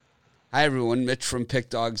Hi, everyone. Mitch from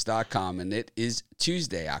PickDogs.com, and it is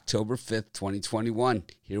Tuesday, October 5th, 2021,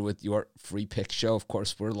 here with your free pick show. Of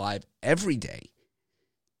course, we're live every day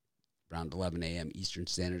around 11 a.m. Eastern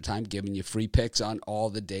Standard Time, giving you free picks on all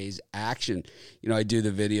the day's action. You know, I do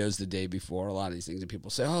the videos the day before, a lot of these things, and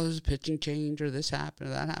people say, oh, there's a pitching change, or this happened,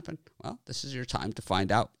 or that happened. Well, this is your time to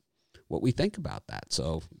find out what we think about that.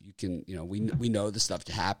 So you can, you know, we know the stuff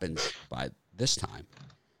happens by this time.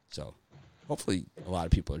 So hopefully a lot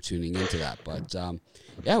of people are tuning into that. But,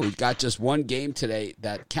 yeah, we've got just one game today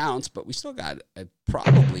that counts, but we still got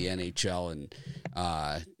probably NHL and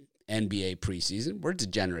NBA preseason. We're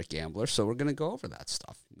degenerate gamblers, so we're going to go over that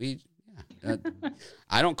stuff.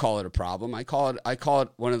 I don't call it a problem. I call it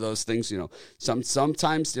one of those things, you know,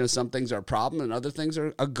 sometimes, you know, some things are a problem and other things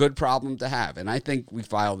are a good problem to have. And I think we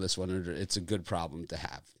file this one under it's a good problem to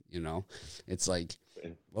have, you know. It's like,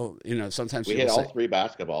 well, you know, sometimes we hit all three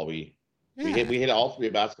basketball. We hit all three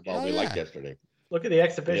basketball we liked yesterday. Look at the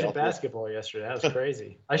exhibition basketball yesterday. That was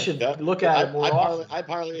crazy. I should look at it more often. I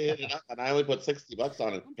partly hit it up, and I only put $60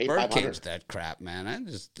 on it. Paid Bird $500. caged that crap, man. I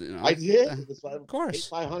just, you know, I did. Of course.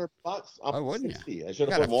 Paid $500. Why wouldn't 60. you? I should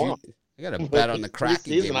have put more. I got a bet on the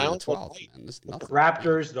Kraken game on the 12th. The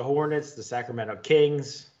Raptors, the Hornets, the Sacramento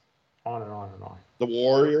Kings, on and on and on. The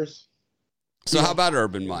Warriors. So how about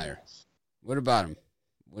Urban Meyer? What about him?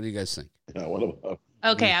 What do you guys think? Yeah, what about?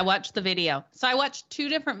 Okay, I watched the video. So I watched two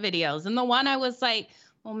different videos, and the one I was like,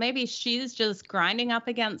 well, maybe she's just grinding up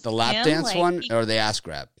against the lap him. dance one or the ass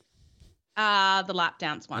grab? The lap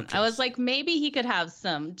dance one. Okay. I was like, maybe he could have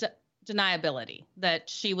some deniability that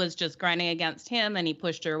she was just grinding against him and he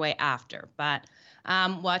pushed her away after. But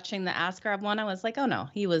watching the ass grab one, I was like, oh no,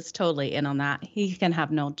 he was totally in on that. He can have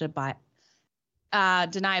no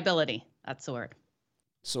deniability. That's the word.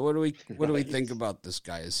 So what do we think about this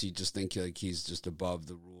guy? Is he just think like he's just above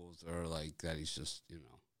the rules, or like that he's just, you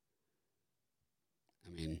know?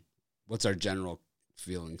 I mean, what's our general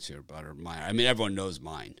feelings here about Urban Meyer? I mean, everyone knows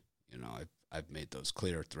mine. You know, I've made those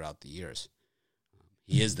clear throughout the years.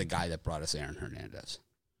 He is the guy that brought us Aaron Hernandez.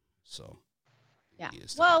 So, yeah.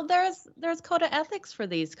 Well, there's code of ethics for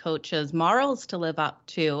these coaches, morals to live up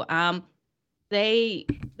to. They're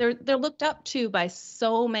looked up to by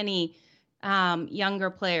so many younger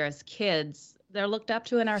players, kids. They're looked up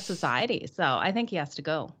to in our society. So I think he has to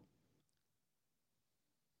go.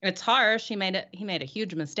 It's harsh. He made a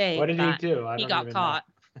huge mistake. What did he do? He got caught.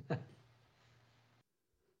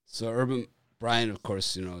 So Brian, of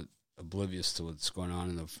course, you know, oblivious to what's going on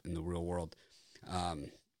in the real world.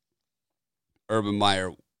 Urban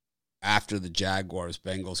Meyer, after the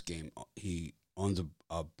Jaguars-Bengals game, he owns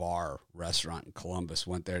a bar restaurant in Columbus,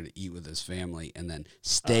 went there to eat with his family, and then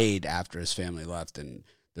stayed after his family left. And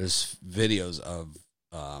there's videos of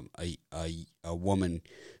a woman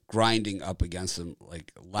grinding up against him,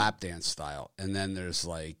 like lap dance style. And then there's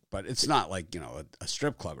like, but it's not like, you know, a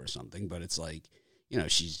strip club or something, but it's like, you know,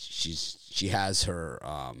 she has her,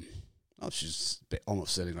 she's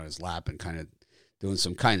almost sitting on his lap and kind of doing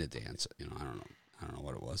some kind of dance. You know, I don't know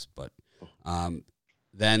what it was, but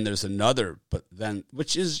then there's another,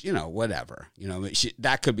 which is, you know, whatever, you know,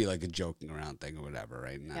 that could be like a joking around thing or whatever,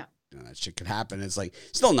 right? And that, you know, that shit could happen. It's like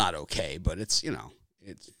still not okay, but it's, you know,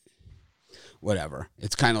 it's whatever.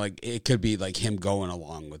 It's kind of like it could be like him going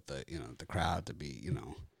along with the, you know, the crowd to be, you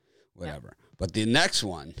know, whatever. Yeah. But the next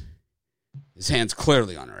one, his hand's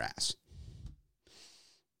clearly on her ass,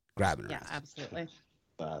 grabbing her ass. Yeah, absolutely.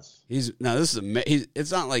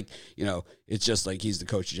 It's not like, you know, it's just like he's the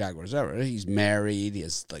coach of Jaguars ever. He's married. He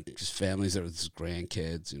has like his family's there with his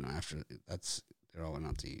grandkids. You know, after they're all went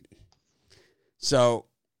out to eat. So,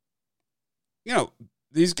 you know,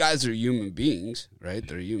 these guys are human beings, right?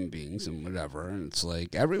 They're human beings and whatever. And it's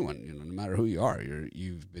like everyone, you know, no matter who you are,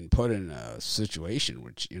 you've been put in a situation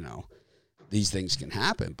which, you know, these things can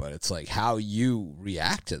happen, but it's like how you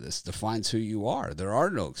react to this defines who you are. There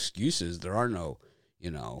are no excuses. There are no, you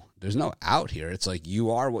know, there's no out here. It's like you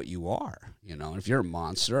are what you are, you know. And if you're a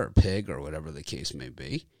monster or a pig or whatever the case may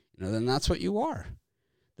be, you know, then that's what you are.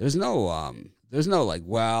 There's no like,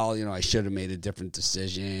 well, you know, I should have made a different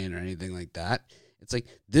decision or anything like that. It's like,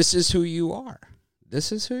 this is who you are.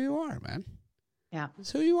 This is who you are, man. Yeah.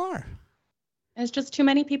 It's who you are. There's just too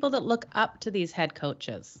many people that look up to these head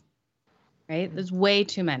coaches, right? There's way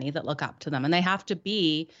too many that look up to them, and they have to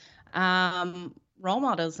be role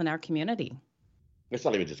models in our community. It's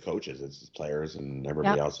not even just coaches; it's players and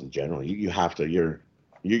everybody else in general. You have to.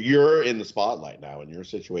 You're in the spotlight now in your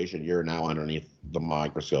situation. You're now underneath the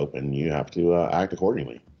microscope, and you have to act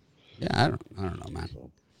accordingly. Yeah, I don't know, man. So.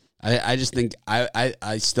 I just think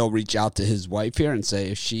I still reach out to his wife here and say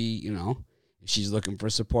if she, you know, if she's looking for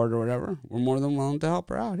support or whatever, we're more than willing to help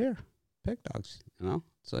her out here. pig dogs. You know,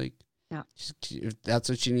 it's like, yeah, if that's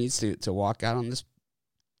what she needs to walk out on this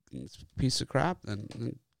piece of crap,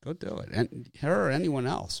 then go do it. And her or anyone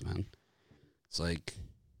else, man. It's like,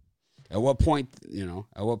 at what point,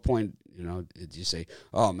 did you say,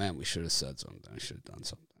 oh man, we should have said something. I should have done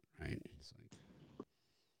something, right? It's like,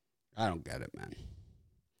 I don't get it, man.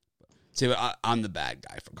 See, but I'm the bad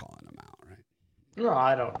guy for calling him out, right? No,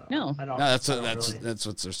 I don't know. No, I don't. That's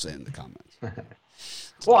what they're saying in the comments.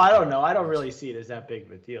 Well, I don't know. I don't really see it as that big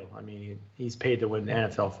of a deal. I mean, he's paid to win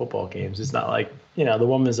NFL football games. It's not like, the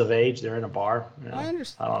woman's of age. They're in a bar. I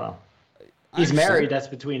understand. I don't know. He's married. That's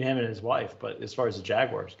between him and his wife. But as far as the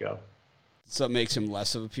Jaguars go. So it makes him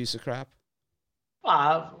less of a piece of crap?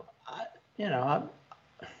 I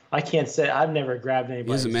can't say. I've never grabbed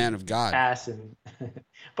anybody's He's a man of God. ass.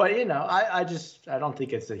 But, I don't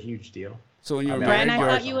think it's a huge deal. So when you were Brian, married,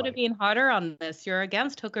 I thought you would have been harder on this. You're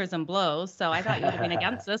against hookers and blows, so I thought you would have been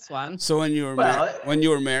against this one. So when you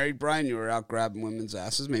were married, Brian, you were out grabbing women's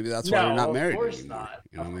asses. Maybe that's why you're not married anymore.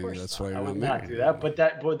 Not. Maybe that's why you're I not would married. not do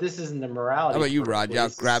that. But this isn't the morality. How about you, Rod? You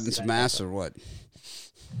out grabbing some ass or what?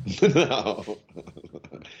 No.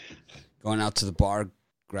 Going out to the bar,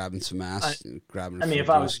 grabbing some ass, grabbing. If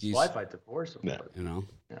I was his wife, I'd divorce him. No.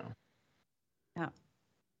 Yeah.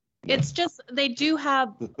 It's just they do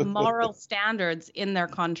have moral standards in their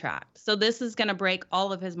contract. So this is going to break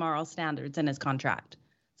all of his moral standards in his contract.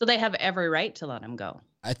 So they have every right to let him go.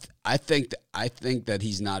 I think that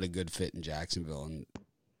he's not a good fit in Jacksonville, and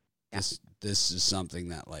this is something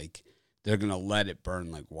that like they're going to let it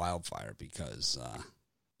burn like wildfire because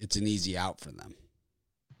it's an easy out for them.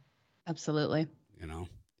 Absolutely.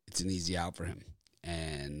 It's an easy out for him,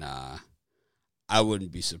 and I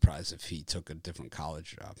wouldn't be surprised if he took a different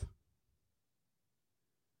college job.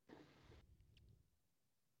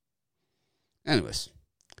 Anyways,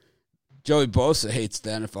 Joey Bosa hates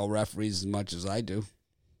the NFL referees as much as I do.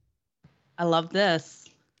 I love this.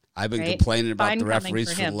 I've been complaining about the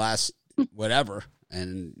referees for the last whatever,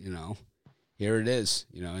 and here it is.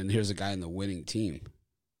 And here's a guy in the winning team.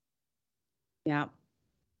 Yeah.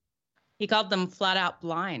 He called them flat out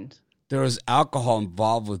blind. There was alcohol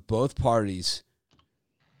involved with both parties.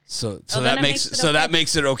 So that makes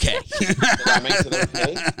it okay. That makes it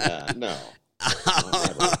okay? No.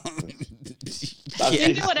 You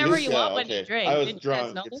can do whatever you want when you drink. I was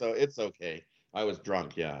drunk, so it's okay. I was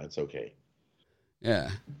drunk. Yeah, it's okay.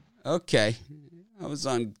 Yeah. Okay. I was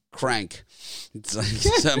on crank. It's like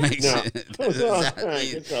that makes it.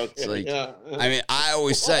 It's okay. It's like, I mean, I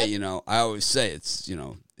always say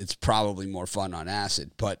it's probably more fun on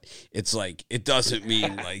acid, but it's like it doesn't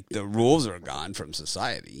mean like the rules are gone from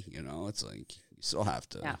society. It's like you still have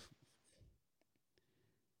to. Yeah.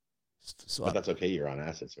 But that's okay. You're on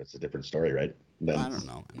acid, so it's a different story, right? I don't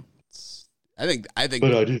know, man. I think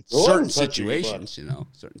certain situations,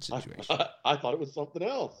 certain situations. I thought it was something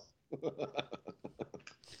else.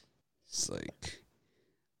 It's like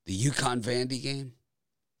the UConn Vandy game,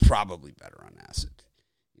 probably better on acid,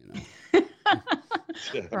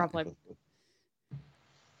 Probably.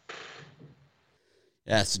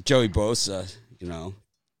 Yeah, so Joey Bosa,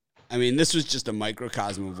 I mean, this was just a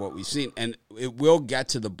microcosm of what we've seen, and it will get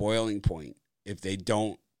to the boiling point if they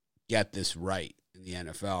don't get this right in the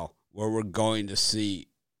NFL, where we're going to see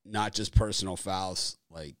not just personal fouls,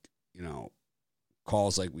 like,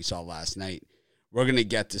 calls like we saw last night. We're going to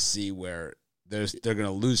get to see where they're going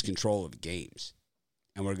to lose control of games,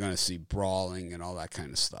 and we're going to see brawling and all that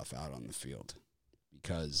kind of stuff out on the field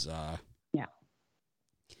because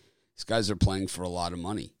these guys are playing for a lot of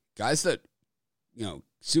money. Guys that,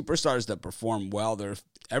 superstars that perform well,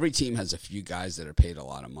 every team has a few guys that are paid a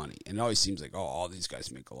lot of money. And it always seems like, all these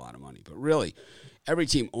guys make a lot of money. But really, every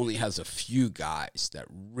team only has a few guys that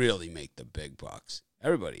really make the big bucks.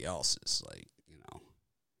 Everybody else is like,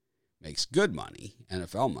 makes good money,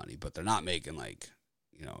 NFL money, but they're not making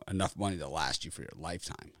enough money to last you for your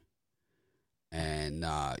lifetime. And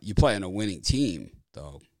you play on a winning team,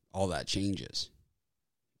 though, all that changes,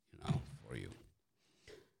 for you.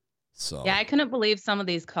 So yeah, I couldn't believe some of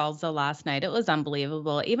these calls though last night. It was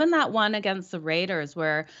unbelievable. Even that one against the Raiders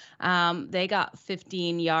where they got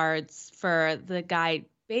 15 yards for the guy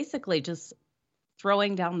basically just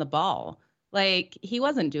throwing down the ball. Like, he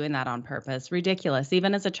wasn't doing that on purpose. Ridiculous.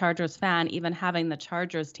 Even as a Chargers fan, even having the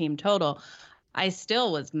Chargers team total, I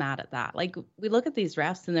still was mad at that. Like, we look at these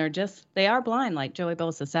refs and they are blind, like Joey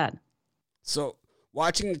Bosa said. So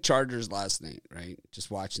watching the Chargers last night, right?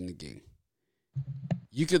 Just watching the game.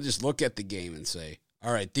 You could just look at the game and say,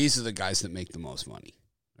 all right, these are the guys that make the most money,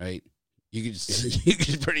 right? You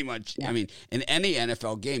could pretty much, I mean, in any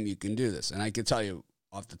NFL game, you can do this. And I can tell you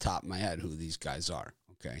off the top of my head who these guys are,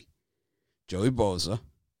 okay? Joey Bosa,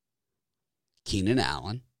 Keenan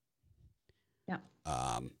Allen. Yeah.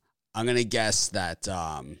 I'm gonna guess that.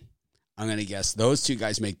 I'm gonna guess those two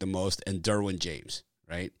guys make the most, and Derwin James,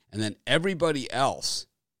 right? And then everybody else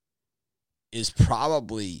is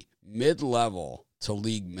probably mid-level to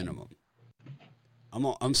league minimum.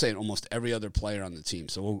 I'm saying almost every other player on the team.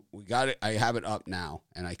 So we got it. I have it up now,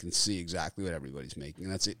 and I can see exactly what everybody's making.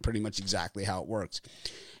 And that's pretty much exactly how it works.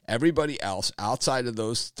 Everybody else outside of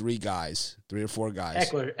those three or four guys.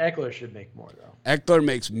 Eckler should make more though. Eckler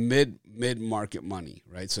makes mid-market money,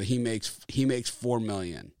 right? So he makes $4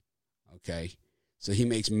 million. Okay, so he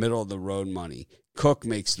makes middle of the road money. Cook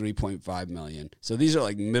makes $3.5 million. So these are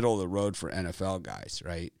like middle of the road for NFL guys,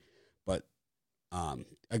 right? But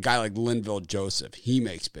a guy like Linville Joseph, he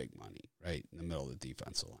makes big money, right, in the middle of the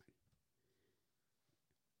defensive line.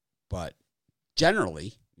 But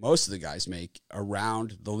generally, most of the guys make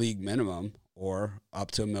around the league minimum or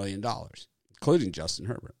up to $1 million, including Justin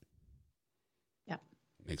Herbert. Yeah.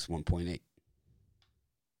 Makes 1.8.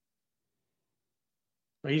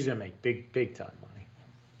 Well, he's gonna make big time money.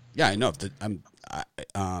 Yeah, I know.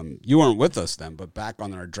 You weren't with us then, but back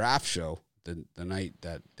on our draft show, the night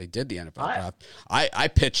that they did the NFL draft, I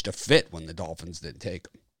pitched a fit when the Dolphins didn't take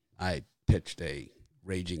him. I pitched a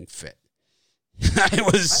raging fit. I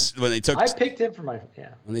picked him for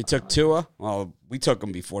when they took Tua. Well, we took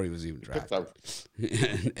him before he was even drafted,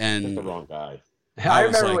 and the wrong guy. I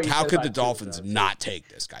was like, how could the Dolphins not take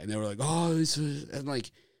this guy? And they were like, and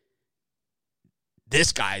like,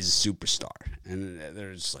 this guy's a superstar, and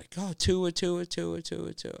they're just like, oh, Tua. I was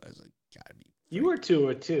like, gotta be. You were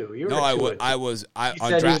 2-2. You were no, I was. I you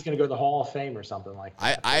said he was going to go to the Hall of Fame or something like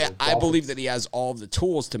that. I believe that he has all of the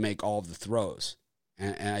tools to make all of the throws,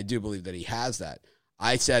 and I do believe that he has that.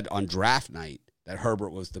 I said on draft night that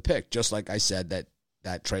Herbert was the pick, just like I said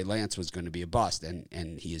that Trey Lance was going to be a bust,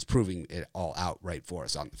 and he is proving it all out right for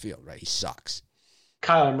us on the field. Right, he sucks.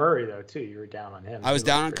 Kyler Murray though too. You were down on him. I was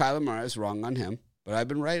down on Kyler Murray. I was wrong on him, but I've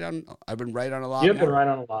been right on a lot. You've been right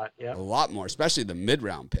on a lot. Yeah, a lot more, especially the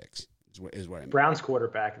mid-round picks. Is what I mean. Browns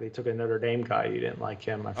quarterback. They took a Notre Dame guy. You didn't like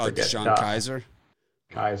him. I forget. DeShone Kizer.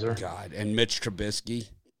 Kizer. God, and Mitch Trubisky.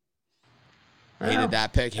 Hated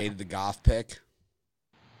that pick. Hated the Goff pick.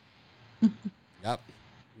 Yep,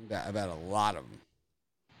 I've had a lot of them.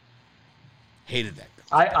 Hated that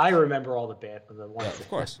guy. I remember all the ones. Yeah, of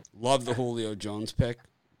course. Love the Julio Jones pick.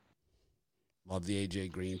 Love the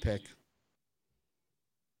AJ Green pick.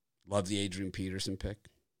 Love the Adrian Peterson pick.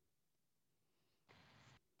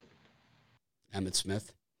 Emmitt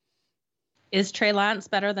Smith. Is Trey Lance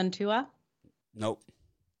better than Tua? Nope.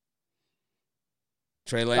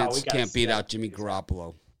 Trey Lance can't beat out Jimmy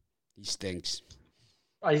Garoppolo. He stinks.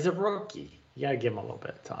 Oh, he's a rookie. You got to give him a little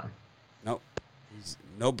bit of time. Nope. He's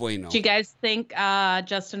no bueno. Do you guys think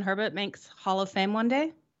Justin Herbert makes Hall of Fame one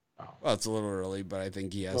day? Well, it's a little early, but I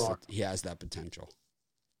think he has that potential.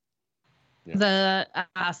 Yeah.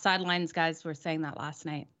 The sidelines guys were saying that last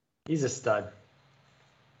night. He's a stud.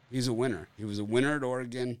 He's a winner. He was a winner at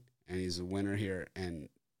Oregon, and he's a winner here. And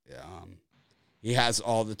he has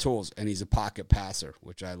all the tools, and he's a pocket passer,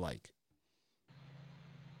 which I like.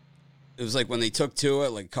 It was like when they took Tua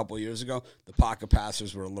like a couple of years ago, the pocket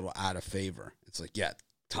passers were a little out of favor. It's like, yeah,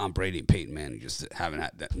 Tom Brady and Peyton Manning just haven't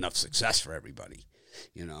had enough success for everybody.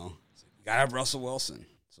 You know, it's like, you got to have Russell Wilson.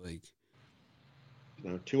 It's like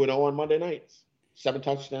 2-0 on Monday nights, 7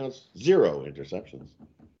 touchdowns, 0 interceptions.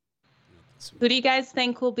 Who do you guys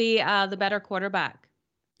think will be the better quarterback?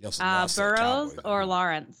 Burrows or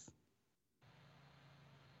Lawrence?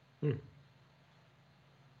 I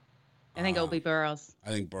think it'll be Burrows. I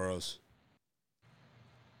think Burrows.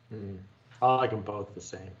 I like them both the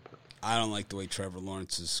same. But I don't like the way Trevor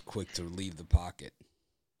Lawrence is quick to leave the pocket.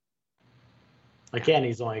 Again,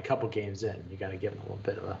 he's only a couple games in. You got to give him a little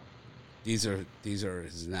bit of a. These are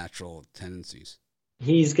his natural tendencies.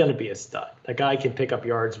 He's going to be a stud. That guy can pick up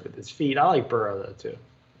yards with his feet. I like Burrow, though, too.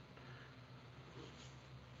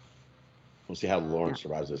 We'll see how Lawrence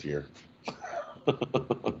survives this year.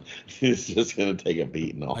 He's just going to take a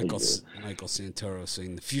beating all year. Michael Santoro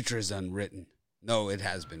saying, the future is unwritten. No, it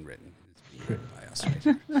has been written. It's been written by us right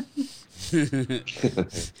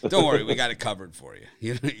here. Don't worry, we got it covered for you.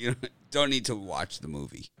 You don't need to watch the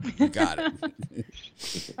movie. You got it.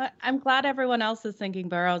 I'm glad everyone else is thinking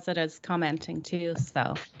Burrows that is commenting too.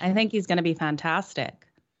 So I think he's going to be fantastic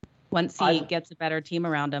once he gets a better team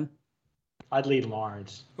around him. I'd lead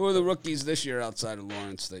Lawrence. Who are the rookies this year outside of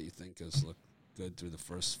Lawrence that you think has looked good through the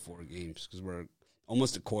first 4 games? Because we're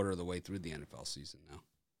almost a quarter of the way through the NFL season now.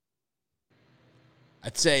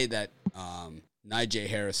 I'd say that Najee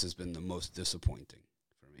Harris has been the most disappointing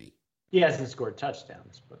for me. He hasn't scored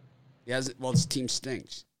touchdowns, but He has well, his team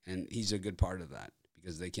stinks, and he's a good part of that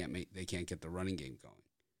because they can't get the running game going.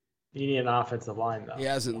 You need an offensive line though. He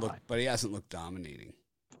hasn't looked dominating.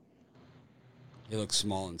 He looks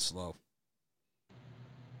small and slow.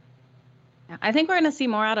 I think we're going to see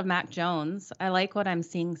more out of Mac Jones. I like what I'm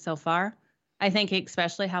seeing so far. I think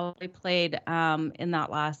especially how he played in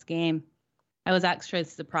that last game. I was actually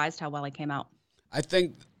surprised how well he came out. I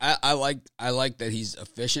think I like that he's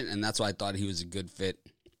efficient, and that's why I thought he was a good fit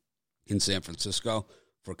in San Francisco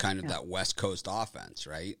for kind of that West Coast offense,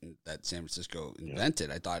 right? And that San Francisco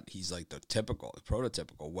invented. I thought he's like the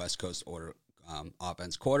prototypical West Coast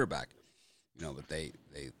offense quarterback. But they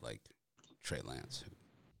like Trey Lance.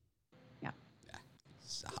 Yeah,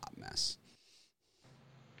 it's a hot mess.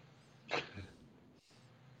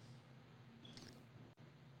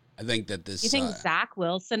 I think that this. You think Zach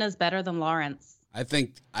Wilson is better than Lawrence? I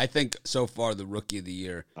think so far the rookie of the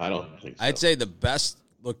year. I don't think so. I'd say the best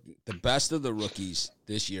of the rookies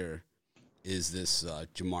this year is this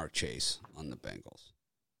Jamar Chase on the Bengals.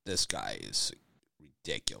 This guy is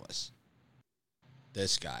ridiculous.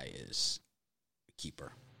 This guy is a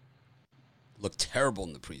keeper. Looked terrible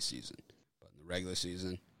in the preseason, but in the regular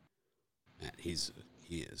season, man, he's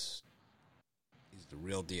the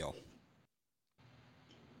real deal.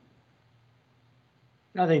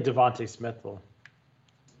 I think Devontae Smith will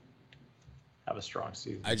have a strong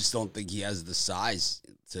season. I just don't think he has the size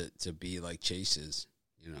to be like Chase is.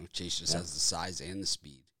 Chase just has the size and the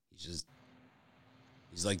speed. He's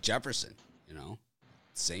like Jefferson,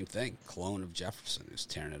 Same thing. Clone of Jefferson who's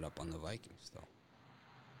tearing it up on the Vikings, though.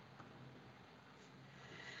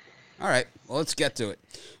 All right, well, let's get to it.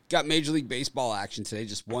 Got Major League Baseball action today.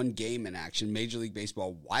 Just one game in action. Major League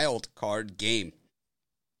Baseball wild card game.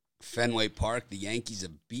 Fenway Park, the Yankees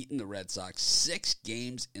have beaten the Red Sox 6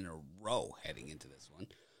 games in a row heading into this one.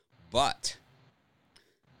 But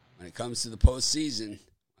when it comes to the postseason,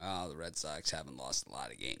 the Red Sox haven't lost a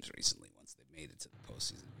lot of games recently once they made it to the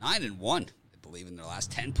postseason. 9-1, I believe, in their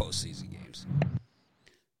last 10 postseason games.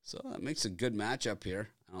 So that makes a good matchup here.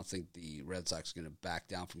 I don't think the Red Sox are going to back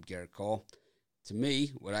down from Garrett Cole. To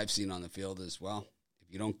me, what I've seen on the field is, well,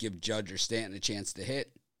 if you don't give Judge or Stanton a chance to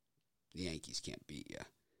hit, the Yankees can't beat you.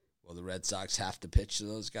 Will the Red Sox have to pitch to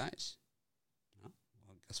those guys? Well,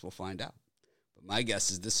 I guess we'll find out. But my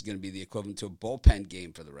guess is this is going to be the equivalent to a bullpen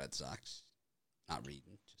game for the Red Sox. Not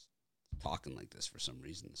reading, just talking like this for some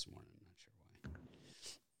reason this morning. I'm not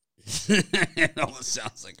sure why. It almost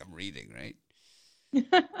sounds like I'm reading, right?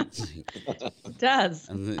 It does.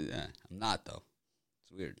 I'm not, though.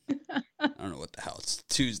 It's weird. I don't know what the hell. It's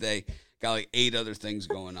Tuesday. Got like 8 other things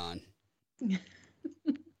going on.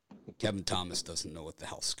 Kevin Thomas doesn't know what the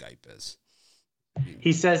hell Skype is.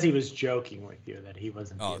 He says he was joking with you, that he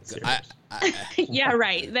wasn't being serious. Yeah,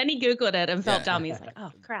 right. Then he Googled it and felt dumb. He's like,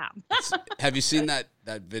 oh, crap. Have you seen that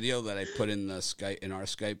video that I put in our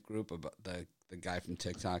Skype group about the guy from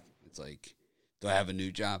TikTok? It's like, do I have a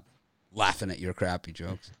new job? Laughing at your crappy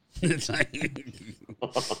jokes. It's like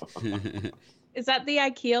Is that the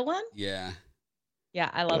IKEA one? Yeah. Yeah,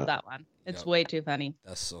 I love that one. It's way too funny.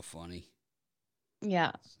 That's so funny.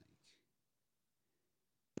 Yeah.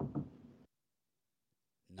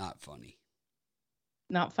 Not funny.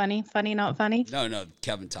 Not funny? Funny, not funny? No,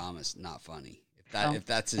 Kevin Thomas, not funny. If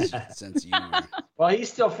that's his sense of humor. Well,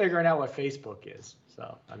 he's still figuring out what Facebook is.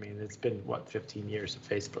 So, I mean, it's been 15 years of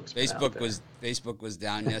Facebook's been out there. Facebook was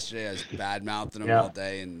down yesterday. I was bad mouthing them all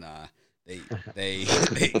day, and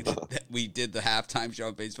we did the halftime show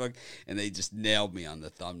on Facebook, and they just nailed me on the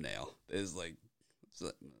thumbnail. It was like, this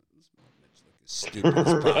look as stupid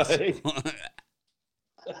as possible.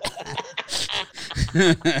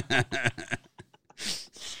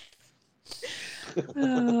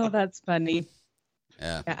 Oh, that's funny.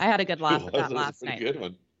 Yeah, I had a good laugh at that last night. Good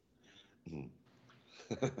one.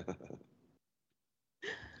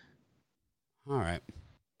 All right.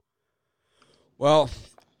 Well,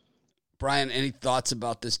 Brian, any thoughts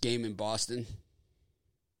about this game in Boston?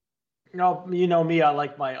 No, you know me, I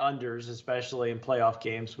like my unders, especially in playoff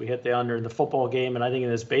games. We hit the under in the football game, and I think in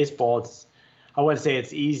this baseball, I wouldn't say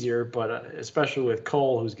it's easier, but especially with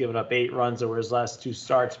Cole, who's given up 8 runs over his last 2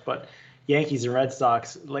 starts. But Yankees and Red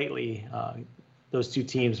Sox lately, those 2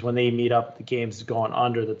 teams, when they meet up, the game's gone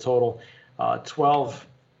under the total.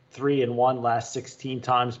 12-3-1 last 16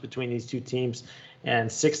 times between these 2 teams,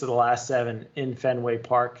 and 6 of the last 7 in Fenway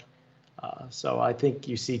Park. So I think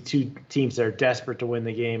you see 2 teams that are desperate to win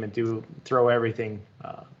the game and throw everything.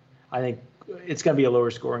 I think it's going to be a lower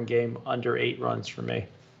scoring game, under 8 runs for me.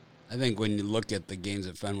 I think when you look at the games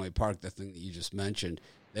at Fenway Park, the thing that you just mentioned,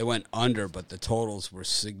 they went under, but the totals were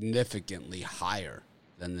significantly higher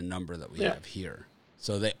than the number that we have here.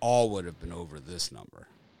 So they all would have been over this number,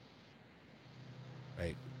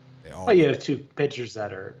 right? They all. Oh, you have two pitchers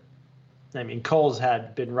that are. I mean, Cole's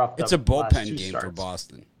had been roughed up. It's a bullpen game starts. for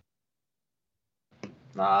Boston.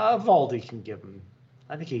 Valdi can give him.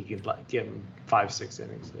 I think he can give him 5-6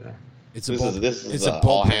 innings there. It's a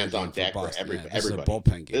all hands on deck for everybody. This is a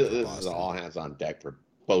bullpen game. This is all hands on deck for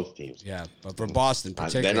both teams. Yeah, but for Boston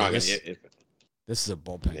particularly, this is a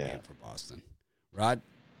bullpen Yeah. game for Boston. Rod?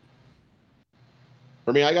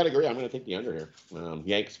 For me, I got to agree. I'm going to take the under here.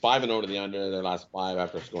 Yanks 5-0 to the under their last 5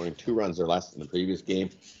 after scoring 2 runs or less in the previous game.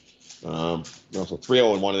 Also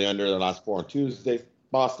 3-0-1 to the under their last 4 on Tuesday.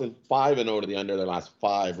 Boston 5-0 to the under their last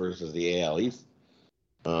 5 versus the AL East.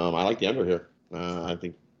 I like the under here. I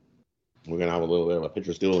think we're going to have a little bit of a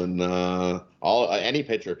pitcher's duel, and any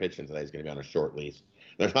pitcher pitching today is going to be on a short leash.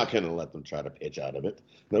 They're not going to let them try to pitch out of it.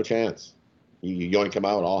 No chance. You yoink them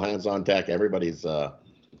out, all hands on deck. Everybody's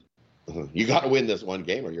you got to win this one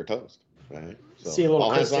game or you're toast. Right? So, see a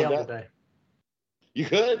little Chris Sale today. You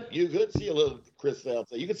could see a little Chris Sale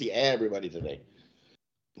today. You could see everybody today.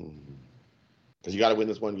 Because you got to win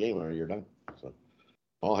this one game or you're done. So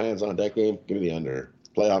all hands on deck game. Give me the under.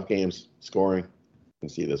 Playoff games, scoring. You can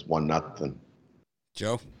see this 1-0.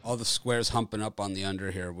 Joe, all the squares humping up on the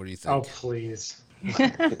under here. What do you think? Oh, please.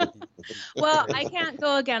 Well, I can't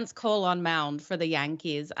go against Cole on mound for the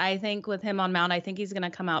Yankees. I think with him on mound, I think he's going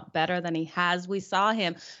to come out better than he has. We saw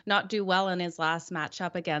him not do well in his last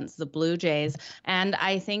matchup against the Blue Jays, and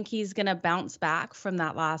I think he's going to bounce back from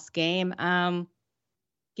that last game.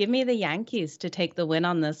 Give me the Yankees to take the win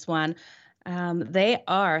on this one. They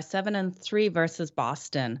are 7-3 versus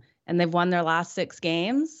Boston, and they've won their last 6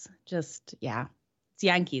 games. It's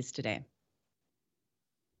Yankees today.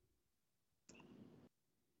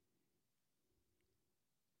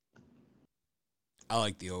 I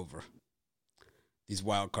like the over. These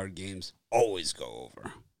wild card games always go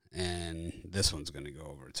over, and this one's going to go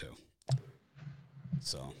over too.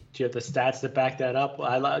 So, do you have the stats that back that up?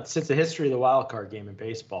 Since the history of the wild card game in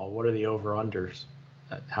baseball, what are the over-unders?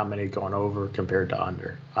 How many gone over compared to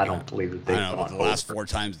under? I don't believe that they've gone over. The last 4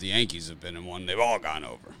 times the Yankees have been in one, they've all gone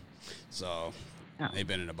over. So, they've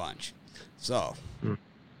been in a bunch. So.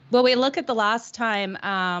 Well, we look at the last time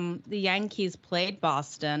the Yankees played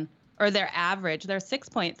Boston, or their average, they're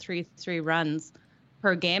 6.33 runs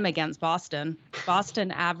per game against Boston. Boston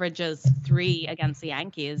averages 3 against the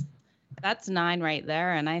Yankees. That's 9 right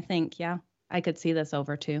there. And I think, I could see this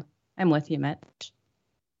over too. I'm with you, Mitch.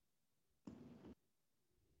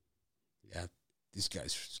 Yeah, these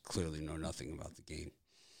guys clearly know nothing about the game.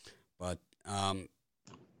 But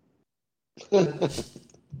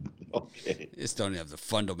okay. Just don't have the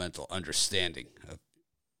fundamental understanding of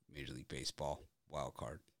Major League Baseball, wild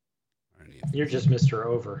card. You're just Mr.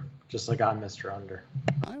 Over, just like I'm Mr. Under.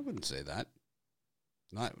 I wouldn't say that.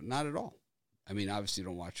 Not at all. I mean, obviously, you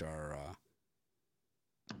don't watch our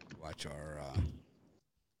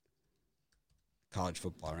college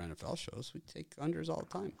football or NFL shows. We take unders all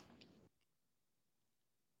the time.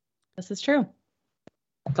 This is true.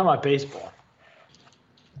 I'm talking about baseball.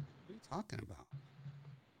 What are you talking about?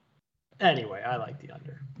 Anyway, I like the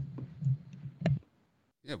under.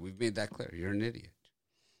 Yeah, we've made that clear. You're an idiot.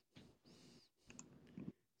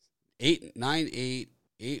 8, 9, 8,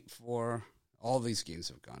 8-4. All these games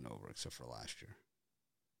have gone over except for last year,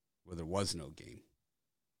 where there was no game.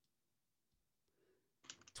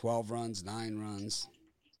 12 runs, 9 runs.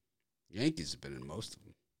 Yankees have been in most of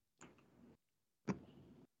them.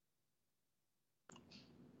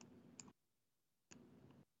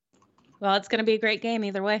 Well, it's going to be a great game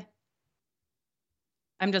either way.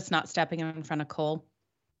 I'm just not stepping in front of Cole.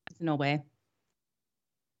 There's no way.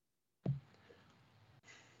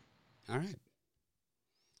 All right.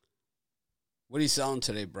 What are you selling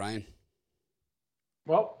today, Brian?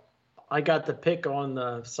 Well, I got the pick on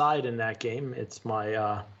the side in that game. It's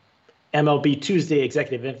my MLB Tuesday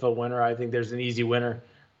Executive Info winner. I think there's an easy winner.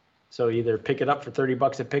 So either pick it up for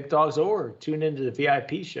 $30 at Pick Dogs or tune into the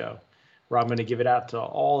VIP show where I'm going to give it out to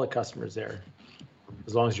all the customers there,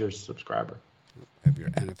 as long as you're a subscriber. Have your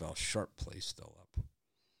NFL Sharp play still up?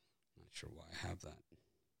 Not sure why I have that.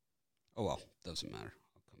 Oh, well, doesn't matter.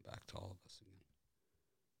 Back to all of us again.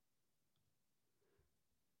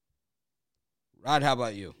 Rod, how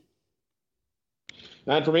about you?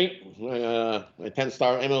 And for me, my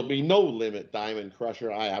 10-star MLB No Limit Diamond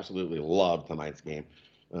Crusher. I absolutely love tonight's game.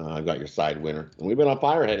 I've got your side winner. And we've been on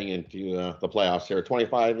fire heading into the playoffs here.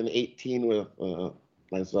 25-18 with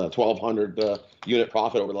nice 1,200 unit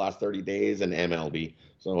profit over the last 30 days in MLB.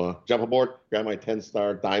 So jump aboard, grab my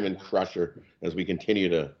 10-star Diamond Crusher as we continue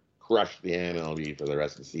to crush the MLB for the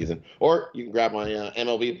rest of the season. Or you can grab my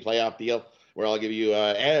MLB playoff deal. where I'll give you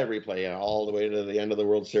every play all the way to the end of the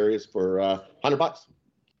World Series for $100.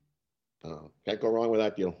 Can't go wrong with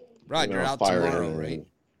that deal. Rod, you're out tomorrow, right?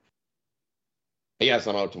 Yes,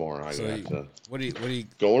 I'm out tomorrow. What are you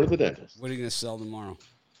going to the dentist? What are you going to sell tomorrow?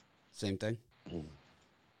 Same thing?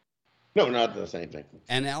 No, not the same thing.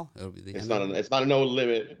 NL? It'll be the it's NL. It's not a no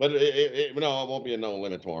limit, but it won't be a no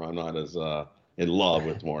limit tomorrow. I'm not as in love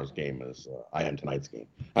with tomorrow's game as I am tonight's game.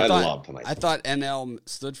 I love tonight's game. I thought NL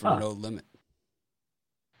stood for no limit.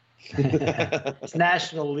 It's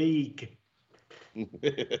National League.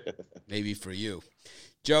 Maybe for you.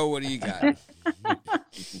 Joe, what do you got?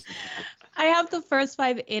 I have the first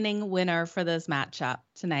 5-inning winner for this matchup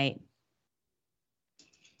tonight.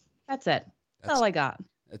 That's it. That's all I got.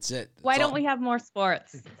 That's it. Why don't we have more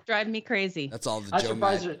sports? It's driving me crazy. That's all the Joe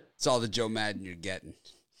Madden. It's all the Joe Madden you're getting.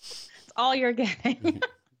 It's all you're getting.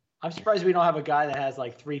 I'm surprised we don't have a guy that has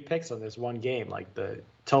like 3 picks on this one game, like the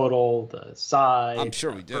total, the side. I'm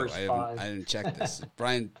sure we do. I didn't check this.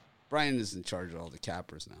 Brian is in charge of all the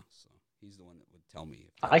cappers now, so he's the one that would tell me.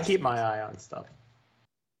 I keep my eye on stuff.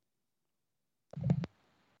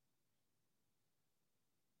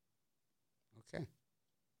 Okay.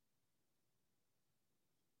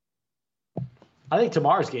 I think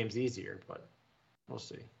tomorrow's game's easier, but we'll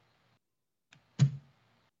see.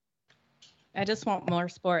 I just want more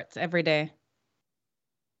sports every day.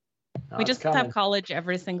 No, we just have college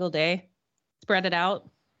every single day. Spread it out.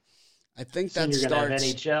 I think that starts.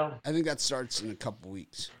 NHL. I think that starts in a couple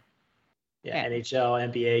weeks. Yeah,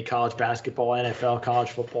 NHL, NBA, college basketball, NFL, college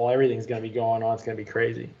football. Everything's going to be going on. It's going to be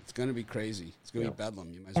crazy. It's going to be crazy. It's going to be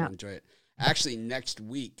bedlam. You might as well enjoy it. Actually, next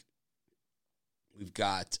week we've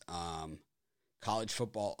got college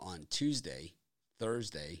football on Tuesday,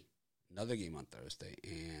 Thursday, another game on Thursday,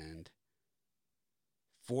 and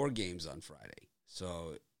 4 games on Friday.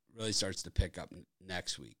 So it really starts to pick up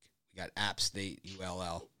next week. We got App State,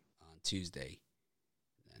 ULL on Tuesday.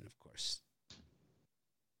 And, of course,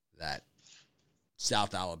 that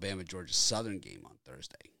South Alabama, Georgia Southern game on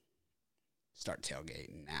Thursday. Start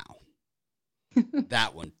tailgating now.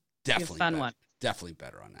 That one definitely fun one. Definitely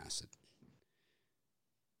better on acid.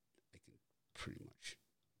 I can pretty much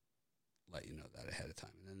let you know that ahead of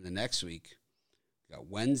time. And then the next week, we got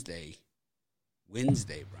Wednesday,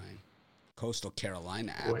 Brian. Coastal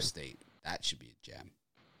Carolina, App State. That should be a gem.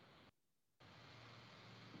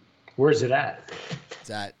 Where's it at?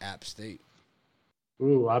 It's at App State.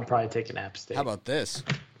 Ooh, I'm probably taking App State. How about this?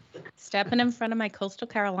 Stepping in front of my Coastal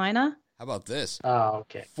Carolina. How about this? Oh,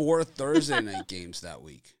 okay. 4 Thursday night games that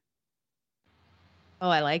week. Oh,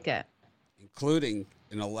 I like it. Including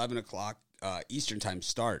an 11 o'clock Eastern time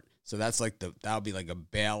start. So that's like that'll be like a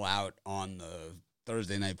bailout on the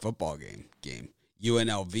Thursday night football game.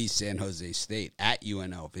 UNLV San Jose State at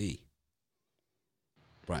UNLV.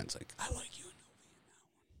 Brian's like, I like UNLV in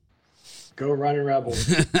that one. Go Running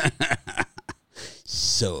Rebels.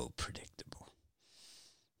 So predictable.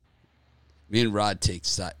 Me and Rod can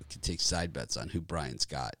take side bets on who Brian's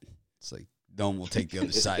got. It's like no one will take the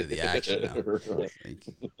other side of the action now.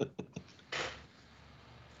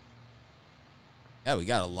 Yeah, we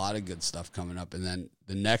got a lot of good stuff coming up, and then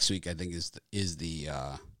the next week I think is the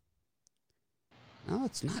no,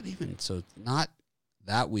 it's not even. So it's not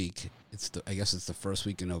that week. I guess it's the first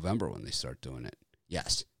week in November when they start doing it.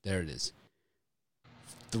 Yes, there it is.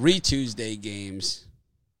 3 Tuesday games,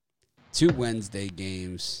 2 Wednesday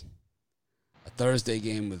games, a Thursday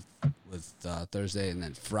game with Thursday, and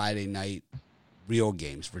then Friday night real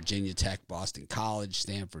games: Virginia Tech, Boston College,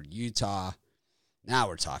 Stanford, Utah. Now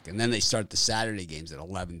we're talking. Then they start the Saturday games at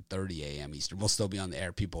 11:30 a.m. Eastern. We'll still be on the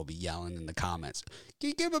air. People will be yelling in the comments. Can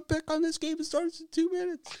you give a pick on this game? It starts in 2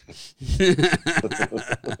 minutes.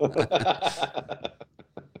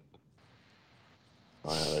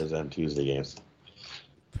 There's them Tuesday games.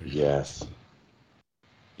 Yes.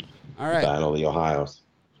 All right. Battle of the Ohio's.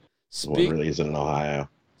 What really isn't in Ohio.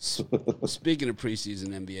 Speaking of preseason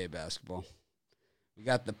NBA basketball, we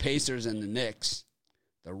got the Pacers and the Knicks,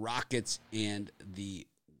 the Rockets and the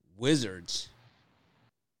Wizards.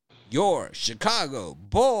 Your Chicago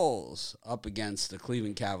Bulls up against the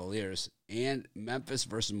Cleveland Cavaliers, and Memphis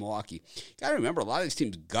versus Milwaukee. Got to remember, a lot of these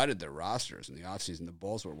teams gutted their rosters in the offseason. The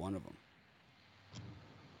Bulls were one of them.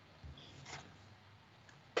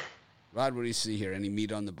 Rod, what do you see here? Any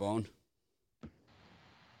meat on the bone?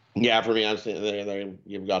 Yeah, for me, I'm saying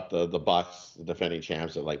you've got the Bucks, the defending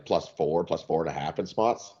champs, at like +4 in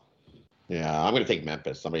spots. Yeah, I'm going to take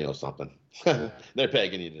Memphis. Somebody knows something. They're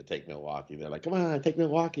pegging you to take Milwaukee. They're like, come on, take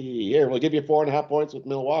Milwaukee. Here, we'll give you 4.5 points with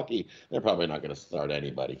Milwaukee. They're probably not going to start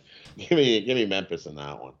anybody. Give me Memphis in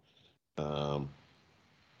that one.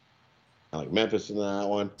 I like Memphis in that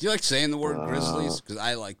one. Do you like saying the word Grizzlies? Because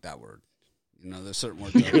I like that word. You know, there's certain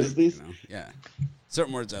words. Grizzlies? You know? Yeah.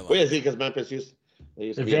 Certain words I like. Wait, because Memphis used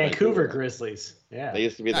to the be Vancouver Grizzlies. Yeah. They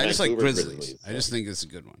used to be the I Vancouver just like Grizzlies. Grizzlies, so. I just think it's a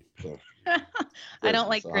good one. So, I don't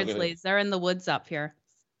like so Grizzlies. They're in the woods up here.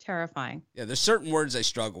 It's terrifying. Yeah, there's certain words I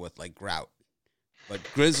struggle with, like grout. But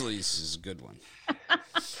Grizzlies is a good one.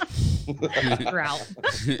 Grout.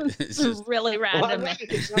 It's just, really random.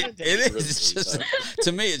 it is. It's just,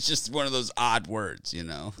 to me, it's just one of those odd words, you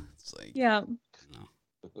know? It's like, Yeah. you know,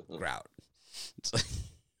 grout. It's like,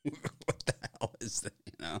 what the hell is that,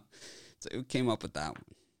 you know? It's like, who came up with that one?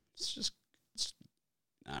 It's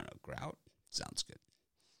I don't know, grout? Sounds good.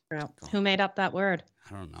 Grout. Who made up that word?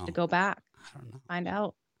 I don't know. To go back. I don't know. Find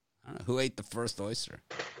out. I don't know. Who ate the first oyster?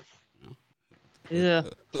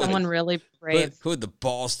 Ugh, someone really brave. Who had the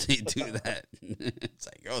balls to do that? It's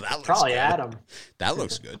like, oh, that looks Probably good. Adam. That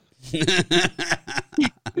looks good.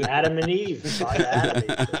 Adam and Eve. Probably Adam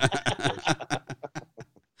and Eve.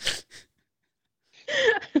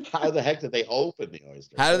 How the heck did they open the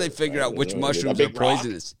oyster? How do they figure out which mushrooms are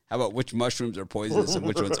poisonous? How about which mushrooms are poisonous and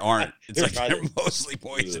which ones aren't? It's like they're mostly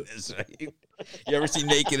poisonous, right? You ever see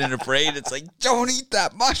Naked and Afraid? It's like, don't eat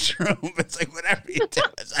that mushroom. It's like, whatever you do.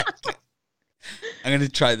 It's like, I'm going to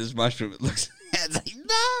try this mushroom. It looks, it's like,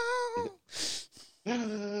 no.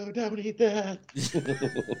 No, don't eat that.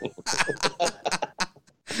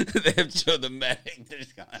 They have to show the medic. They're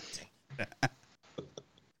just going to take that.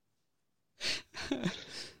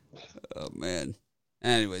 Oh, man.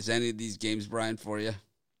 Anyways, any of these games, Brian, for you?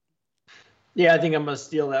 Yeah, I think I'm going to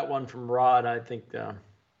steal that one from Rod. I think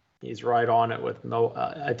he's right on it with no.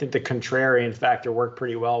 I think the contrarian factor worked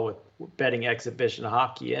pretty well with betting exhibition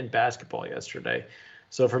hockey and basketball yesterday.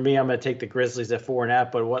 So for me, I'm going to take the Grizzlies at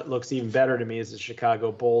 4.5. But what looks even better to me is the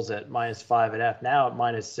Chicago Bulls at -5.5. Now at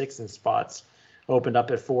 -6 in spots, opened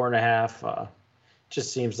up at 4.5.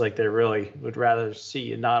 Just seems like they really would rather see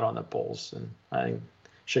you not on the Bulls. And I think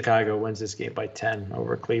Chicago wins this game by 10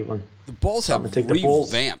 over Cleveland. The Bulls have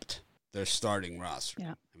revamped their starting roster.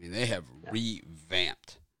 Yeah. I mean, they have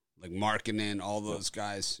revamped. Like Markkanen, all those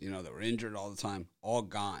guys, you know, that were injured all the time, all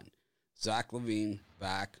gone. Zach LaVine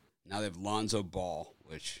back. Now they have Lonzo Ball,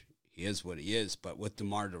 which he is what he is. But with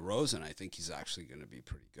DeMar DeRozan, I think he's actually going to be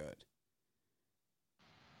pretty good.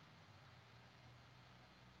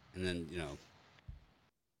 And then, you know,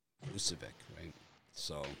 Vucevic, right?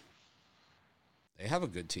 So they have a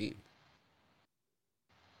good team.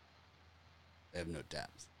 They have no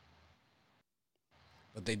depth.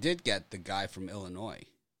 But they did get the guy from Illinois.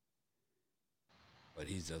 But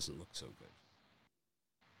he doesn't look so good.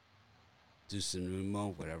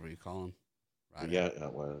 Dusanumo, whatever you call him. Right? Yeah,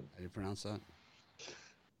 well. How do you pronounce that?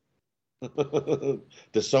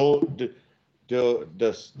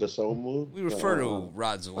 Somu. We refer to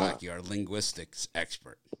Rod Zawacki, our linguistics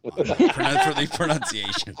expert, for the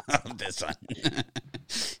pronunciation of this one.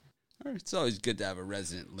 It's always good to have a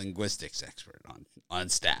resident linguistics expert on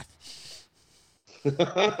staff.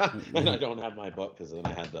 And I don't have my book because then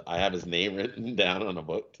I have his name written down on a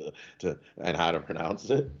book to and how to pronounce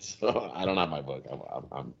it. So I don't have my book.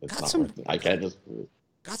 It's not worth it. I can't just.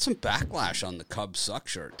 Got some backlash on the Cubs suck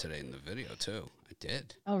shirt today in the video too. I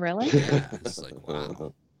did. Oh, really? Yeah, it's like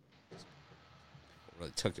wow.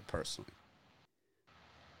 Really took it personally.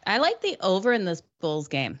 I like the over in this Bulls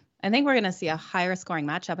game. I think we're going to see a higher scoring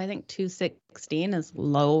matchup. I think 216 is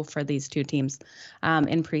low for these two teams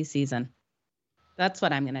in preseason. That's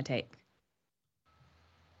what I'm going to take.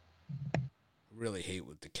 I really hate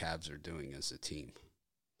what the Cavs are doing as a team.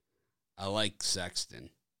 I like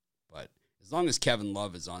Sexton, but as long as Kevin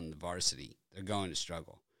Love is on the varsity, they're going to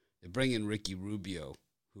struggle. They bring in Ricky Rubio,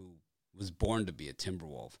 who was born to be a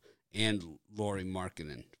Timberwolf, and Lauri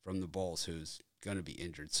Markkanen from the Bulls, who's going to be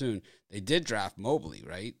injured soon. They did draft Mobley,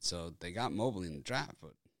 right? So they got Mobley in the draft,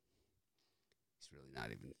 but he's really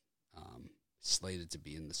not even slated to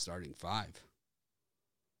be in the starting five.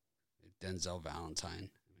 Denzel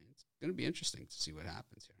Valentine. I mean, it's going to be interesting to see what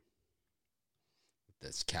happens here with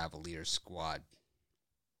this Cavaliers squad.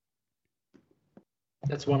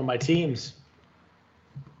 That's one of my teams.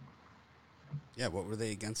 Yeah, what were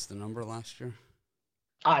they against the number last year?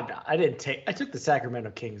 I took the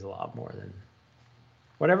Sacramento Kings a lot more than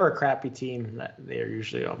whatever a crappy team that they are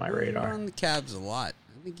usually on my radar. You're on the Cavs a lot.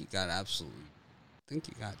 I think you got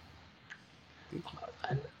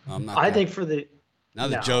I'm not. I think for the. Now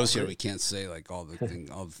that Joe's here, we can't say like all the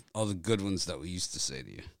good ones that we used to say to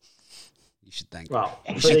you. You should thank her.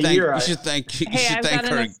 Hey, I've got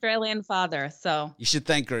an Australian father, so you should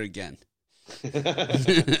thank her again.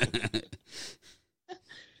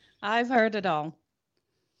 I've heard it all.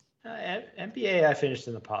 NBA, I finished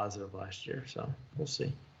in the positive last year, so we'll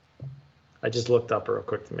see. I just looked up real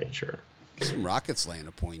quick to make sure. Some Rockets laying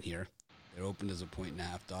a point here. It opened as a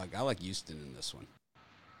 1.5 dog. I like Houston in this one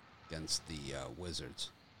against the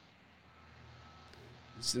Wizards.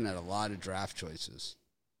 Houston had a lot of draft choices.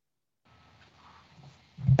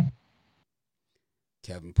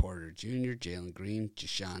 Kevin Porter Jr., Jalen Green,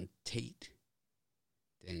 Jashawn Tate,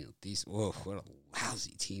 Daniel Dees. Whoa, what a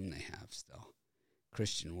lousy team they have still.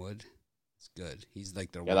 Christian Wood. It's good. He's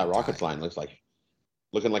like their that Rockets line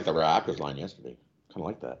looking like the Raptors line yesterday. Kind of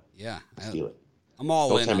like that. Yeah. Steal it. I'm all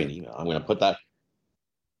Don't in. send me an email. I'm going to put that.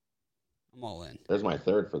 I'm all in. There's my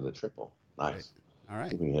third for the triple. Nice. All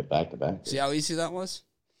right. We can hit back to back. See how easy that was?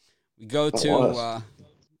 We go to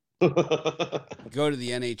go to the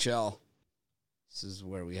NHL. This is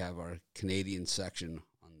where we have our Canadian section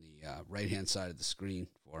on the right-hand side of the screen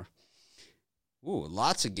for. Ooh,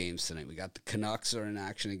 lots of games tonight. We got the Canucks are in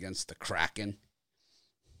action against the Kraken.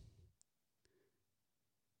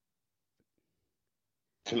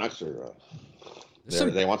 Canucks are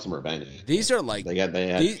they want some revenge. These are like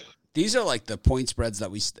these are like the point spreads that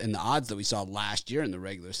and the odds that we saw last year in the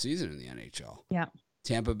regular season in the NHL. Yeah.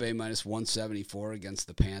 Tampa Bay minus 174 against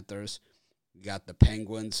the Panthers. We got the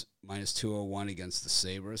Penguins minus 201 against the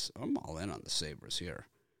Sabres. I'm all in on the Sabres here.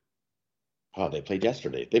 Oh, they played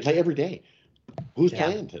yesterday. They play every day. Who's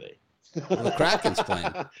playing today? Well, the Kraken's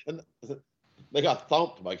playing. They got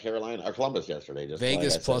thumped by Columbus yesterday.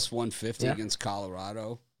 Vegas plus 150 against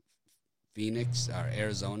Colorado. Phoenix or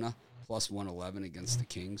Arizona plus 111 against the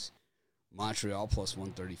Kings. Montreal plus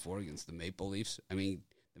 134 against the Maple Leafs. I mean,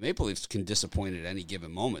 the Maple Leafs can disappoint at any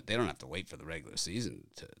given moment. They don't have to wait for the regular season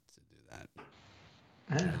to do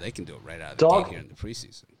that. They can do it right out of the gate here in the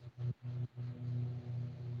preseason.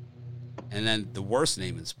 And then the worst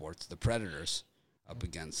name in sports, the Predators, up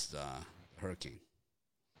against the Hurricane.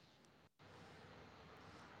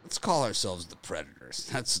 Let's call ourselves the Predators.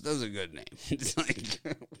 That's a good name. It's like,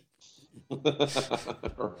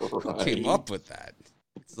 who came up with that?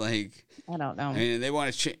 It's like, I don't know. I mean, they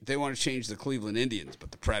want to change the Cleveland Indians,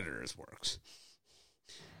 but the Predators works.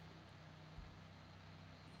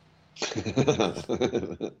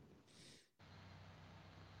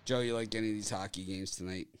 Joe, you like any of these hockey games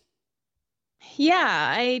tonight?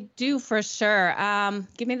 Yeah, I do for sure.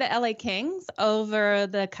 Give me the LA Kings over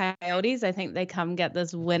the Coyotes. I think they come get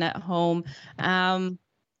this win at home. And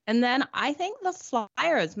then I think the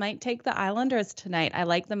Flyers might take the Islanders tonight. I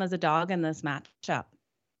like them as a dog in this matchup.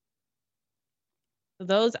 So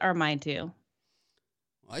those are my two.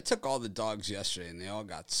 Well, I took all the dogs yesterday, and they all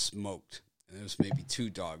got smoked. And there was maybe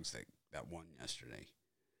 2 dogs that won yesterday.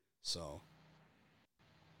 So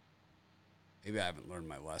maybe I haven't learned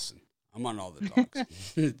my lesson. I'm on all the dogs.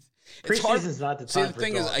 It's hard. Not the time. See, the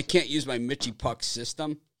thing is, I can't use my Mitchie Puck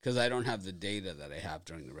system because I don't have the data that I have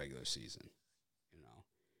during the regular season. You know,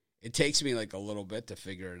 it takes me like a little bit to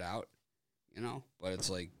figure it out. You know, but it's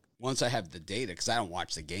like once I have the data, because I don't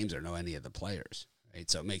watch the games or know any of the players,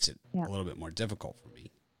 right? So it makes it a little bit more difficult for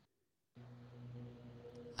me.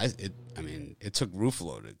 It took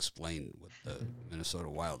Ruffalo to explain what the Minnesota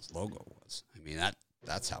Wild's logo was. I mean,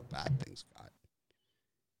 that's how bad things got.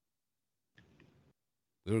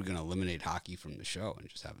 We were going to eliminate hockey from the show and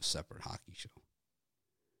just have a separate hockey show.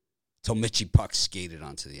 Till Mitchie Puck skated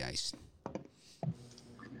onto the ice.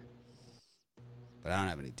 But I don't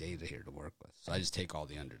have any data here to work with, so I just take all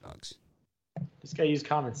the underdogs. Just got to use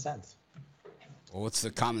common sense. Well, what's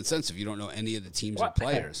the common sense if you don't know any of the teams or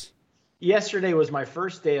players? Yesterday was my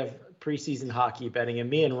first day of preseason hockey betting, and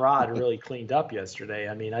me and Rod really cleaned up yesterday.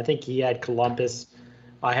 I mean, I think he had Columbus.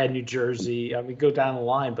 I had New Jersey. I mean, go down the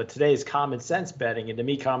line. But today is common sense betting. And to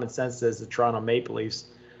me, common sense says the Toronto Maple Leafs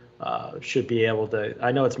should be able to.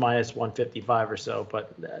 I know it's minus 155 or so,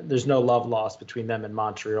 but there's no love lost between them and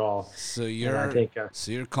Montreal. So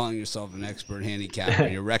you're calling yourself an expert handicapper.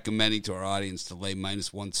 You're recommending to our audience to lay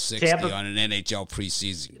minus 160 on an NHL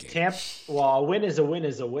preseason game. Well, a win is a win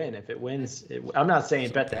is a win. If it wins, I'm not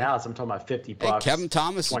saying bet the house. I'm talking about $50. Hey, Kevin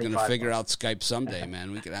Thomas is going to figure out Skype someday,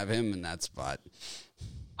 man. We could have him in that spot.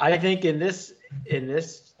 I think in the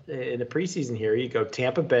preseason here, you go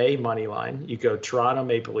Tampa Bay money line, you go Toronto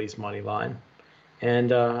Maple Leafs money line,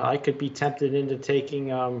 and I could be tempted into taking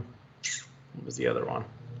what was the other one?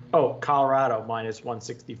 Oh, Colorado minus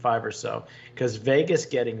 165 or so, because Vegas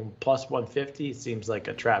getting plus 150 seems like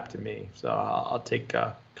a trap to me. So I'll take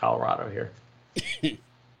Colorado here.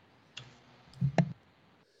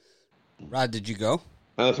 Rod, did you go?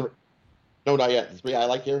 No, not yet. I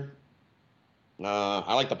like here.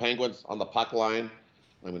 I like the Penguins on the puck line.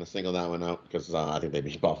 I'm going to single that one out because I think they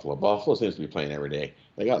beat Buffalo. Buffalo seems to be playing every day.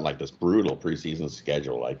 They got like this brutal preseason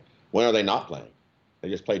schedule. Like When are they not playing? They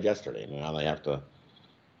just played yesterday. Now they have to.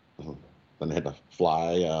 Then they had to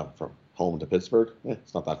fly from home to Pittsburgh.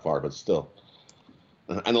 It's not that far, but still.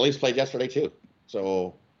 And the Leafs played yesterday too.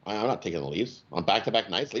 So I'm not taking the Leafs on back-to-back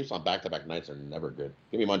nights. Leafs on back-to-back nights are never good.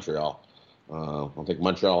 Give me Montreal. I'll take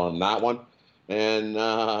Montreal on that one. And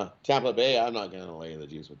Tampa Bay, I'm not going to lay the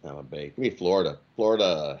juice with Tampa Bay. Give me Florida.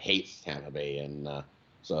 Florida hates Tampa Bay. And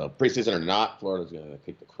so preseason or not, Florida's going to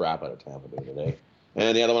kick the crap out of Tampa Bay today.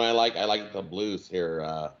 And the other one I like the Blues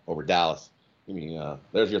here over Dallas. Give me,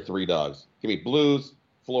 there's your 3 dogs. Give me Blues,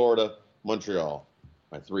 Florida, Montreal.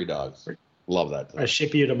 My 3 dogs. Love that. I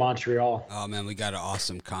ship you to Montreal. Oh, man, we got an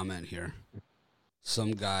awesome comment here.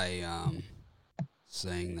 Some guy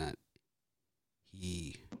saying that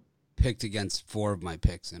he picked against 4 of my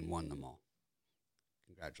picks and won them all.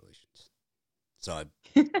 Congratulations. So I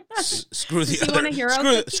screw the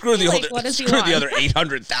other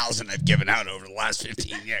 800,000 I've given out over the last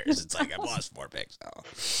 15 years. It's like I've lost 4 picks. Oh.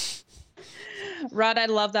 Rod, I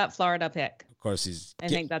love that Florida pick. Of course, I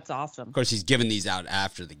think that's awesome. Of course, he's giving these out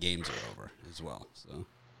after the games are over as well. So,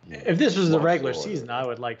 if this was the regular season, I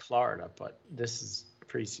would like Florida, but this is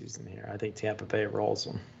preseason here. I think Tampa Bay rolls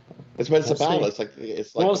them. It's a battle. It's like the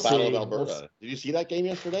Battle of Alberta. Did you see that game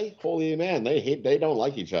yesterday? Holy man, they don't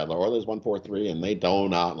like each other. Oilers 1-4-3, and they do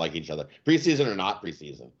not like each other. Preseason or not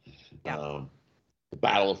preseason. Yeah. The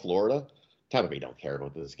Battle of Florida. Tampa Bay don't care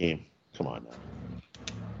about this game. Come on now.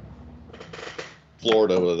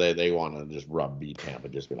 Florida, they want to just beat Tampa,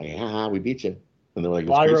 just be like, we beat you. And they're like,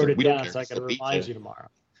 well, I wrote it down so I can remind you tomorrow.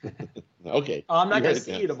 Okay. I'm not going to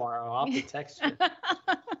see you tomorrow. I'll have to text you.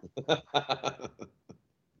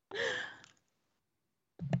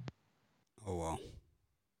 Oh, well.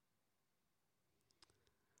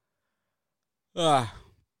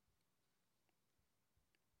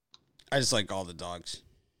 I just like all the dogs.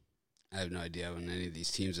 I have no idea on any of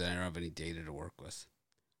these teams, and I don't have any data to work with.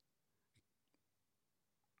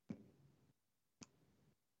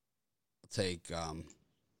 I'll take,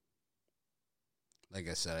 like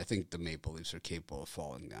I said, I think the Maple Leafs are capable of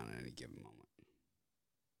falling down at any given moment.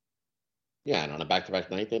 Yeah, and on a back-to-back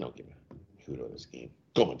night, they don't give a hoot on this game.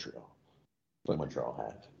 Go Montreal. Play Montreal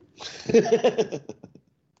hat.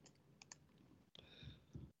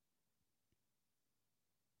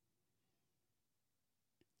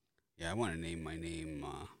 Yeah, I want to name my name.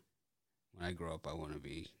 When I grow up, I want to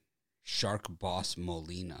be Shark Boss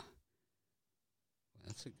Molina.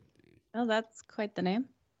 That's a good name. Oh, that's quite the name.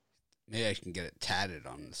 Maybe I can get it tatted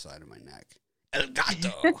on the side of my neck. El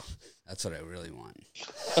Gato. That's what I really want.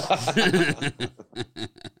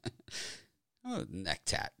 Oh, neck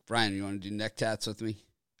tat. Brian, you want to do neck tats with me?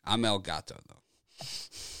 I'm El Gato, though.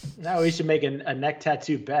 No, we should make a neck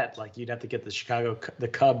tattoo bet. Like you'd have to get the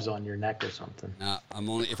Cubs on your neck or something. No,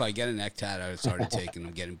 if I get a neck tat, I would start taking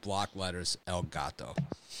them, getting block letters El Gato.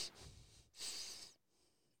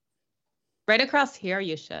 Right across here,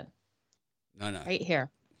 you should. No. Right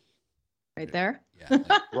here. Right there? Yeah.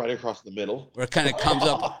 Right across the middle. Where it kind of comes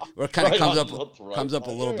up. Where it kind of comes up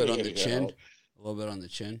a little bit on the chin. A little bit on the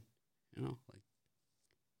chin. You know, like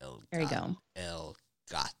El There you go. El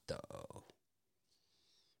Gato.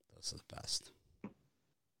 Those are the best. I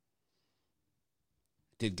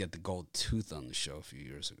did get the gold tooth on the show a few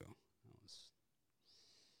years ago.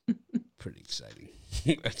 That was pretty exciting.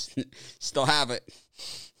 Still have it.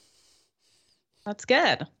 That's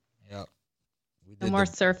good. Yep. No more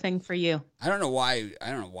surfing for you. I don't know why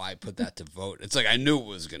I put that to vote. It's like I knew it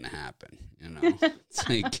was going to happen. You know, it's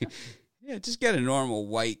like, yeah, just get a normal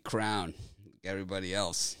white crown, like everybody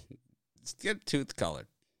else. Just get tooth colored.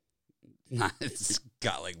 It's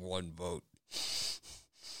got like 1 vote.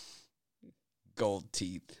 Gold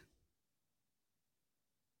teeth.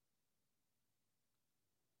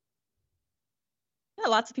 Yeah,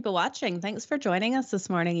 lots of people watching. Thanks for joining us this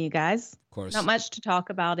morning, you guys. Of course. Not much to talk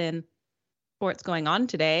about in sports going on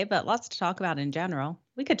today, but lots to talk about in general.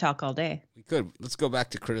 We could talk all day. We could. Let's go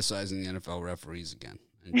back to criticizing the NFL referees again.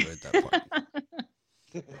 I enjoyed that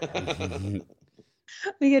part.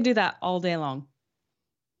 We could do that all day long.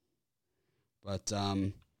 But,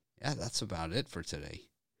 yeah, that's about it for today.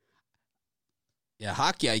 Yeah,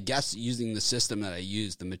 hockey, I guess, using the system that I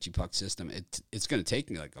use, the Mitchie Puck system, it's going to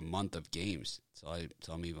take me like a month of games till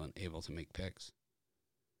I'm even able to make picks.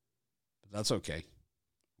 But that's okay.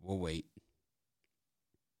 We'll wait.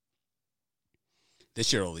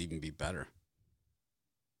 This year will even be better,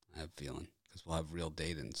 I have a feeling, because we'll have real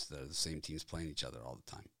data instead of the same teams playing each other all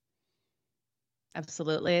the time.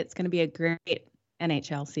 Absolutely. It's going to be a great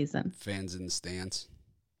NHL season. Fans in the stands.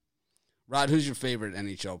 Rod, who's your favorite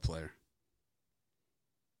NHL player?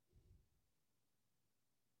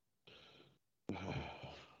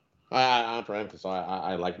 I'm from Memphis, so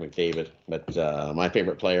I like McDavid. But my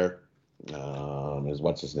favorite player is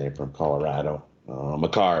what's his name from Colorado,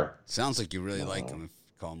 Makar. Sounds like you really like him. If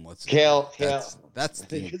you call him what's his Kale. That's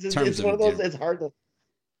the it's terms one of those. It's hard to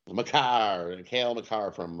Kale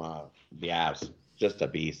Makar from the Avs, just a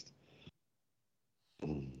beast.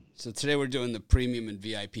 So today we're doing the premium and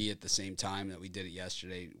VIP at the same time that we did it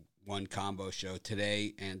yesterday. One combo show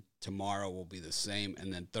today, and tomorrow will be the same,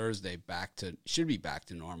 and then Thursday should be back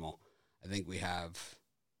to normal. I think we'll have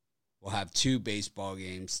 2 baseball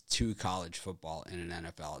games, 2 college football, and an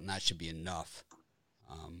NFL, and that should be enough.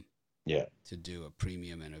 To do a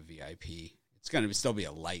premium and a VIP. It's going to still be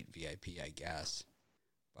a light VIP, I guess,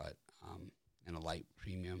 but and a light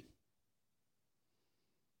premium.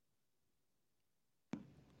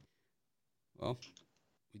 Well,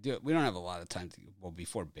 we don't have a lot of time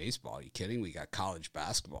before baseball. Are you kidding? We got college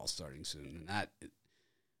basketball starting soon, and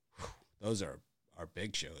those are our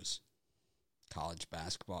big shows. College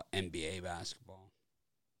basketball, NBA basketball,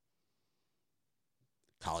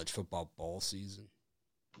 college football bowl season,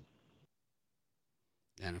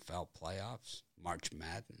 NFL playoffs, March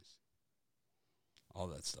Madness. All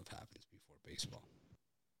that stuff happens before baseball.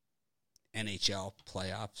 NHL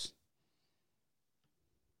playoffs.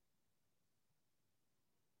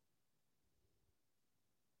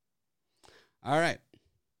 All right.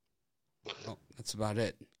 Well, that's about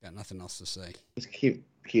it. Got nothing else to say. This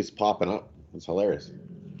keeps popping up. It's hilarious.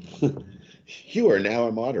 You are now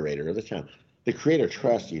a moderator of the channel. The creator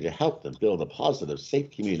trusts you to help them build a positive,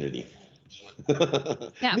 safe community.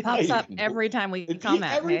 Yeah, it pops up every time we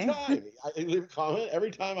comment. Every time I leave a comment,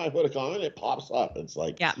 every time I put a comment, it pops up. It's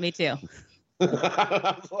like, yeah, me too.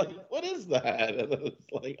 I was like, what is that? And it's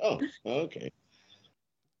like, oh, okay.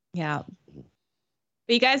 Yeah.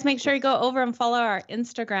 But you guys make sure you go over and follow our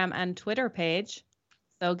Instagram and Twitter page.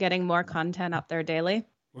 So getting more content up there daily.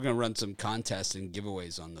 We're going to run some contests and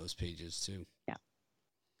giveaways on those pages too. Yeah.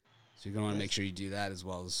 So you're going to want to make sure you do that, as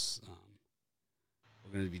well as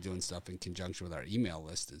we're going to be doing stuff in conjunction with our email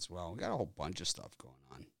list as well. We got a whole bunch of stuff going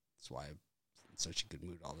on. That's why I'm in such a good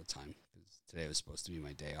mood all the time, because today was supposed to be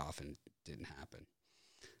my day off and it didn't happen.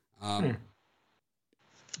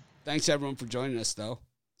 Thanks everyone for joining us though.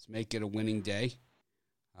 Let's make it a winning day.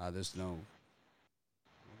 There's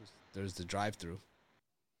the drive-through.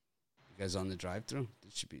 You guys on the drive-through?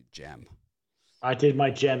 It should be a gem. I did my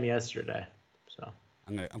gem yesterday, so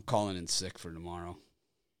I'm calling in sick for tomorrow.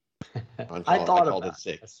 I called it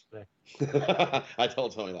sick. I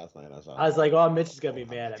told Tony last night. I was like, "Oh, Mitch is gonna be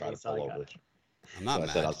mad at me." So I'm not mad.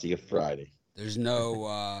 I said, "I'll see you Friday." There's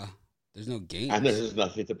no games, and there's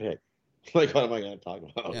nothing to pick. Like, what am I going to talk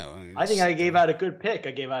about? Yeah, I think I gave out a good pick.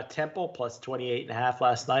 I gave out Temple plus 28.5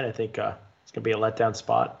 last night. I think it's going to be a letdown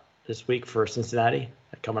spot this week for Cincinnati,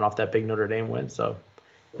 coming off that big Notre Dame win. So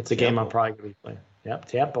it's a game I'm probably going to be playing. Yep,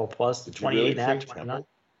 Temple plus the 28.5, 29.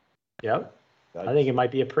 Yep. I think it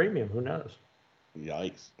might be a premium. Who knows?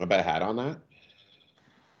 Yikes. I bet a hat on that.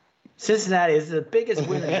 Cincinnati is the biggest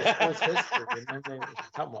win in sports history.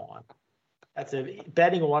 Come on. That's a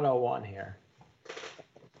betting 101 here.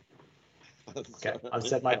 Okay, I've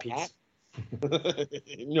said my piece.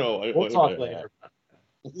 No, we'll talk later.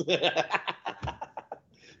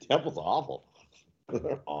 Temple's awful.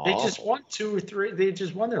 They just won 2 or 3. They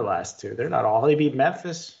just won their last 2. They're not all. They beat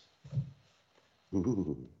Memphis.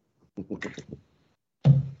 Ooh.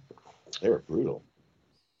 They were brutal.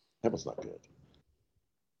 Temple's not good.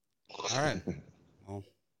 All right. Well,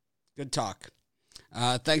 good talk.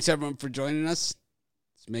 Thanks everyone for joining us.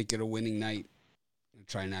 Let's make it a winning night.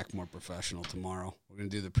 Try and act more professional tomorrow. We're going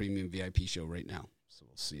to do the premium VIP show right now. So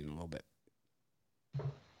we'll see you in a little bit.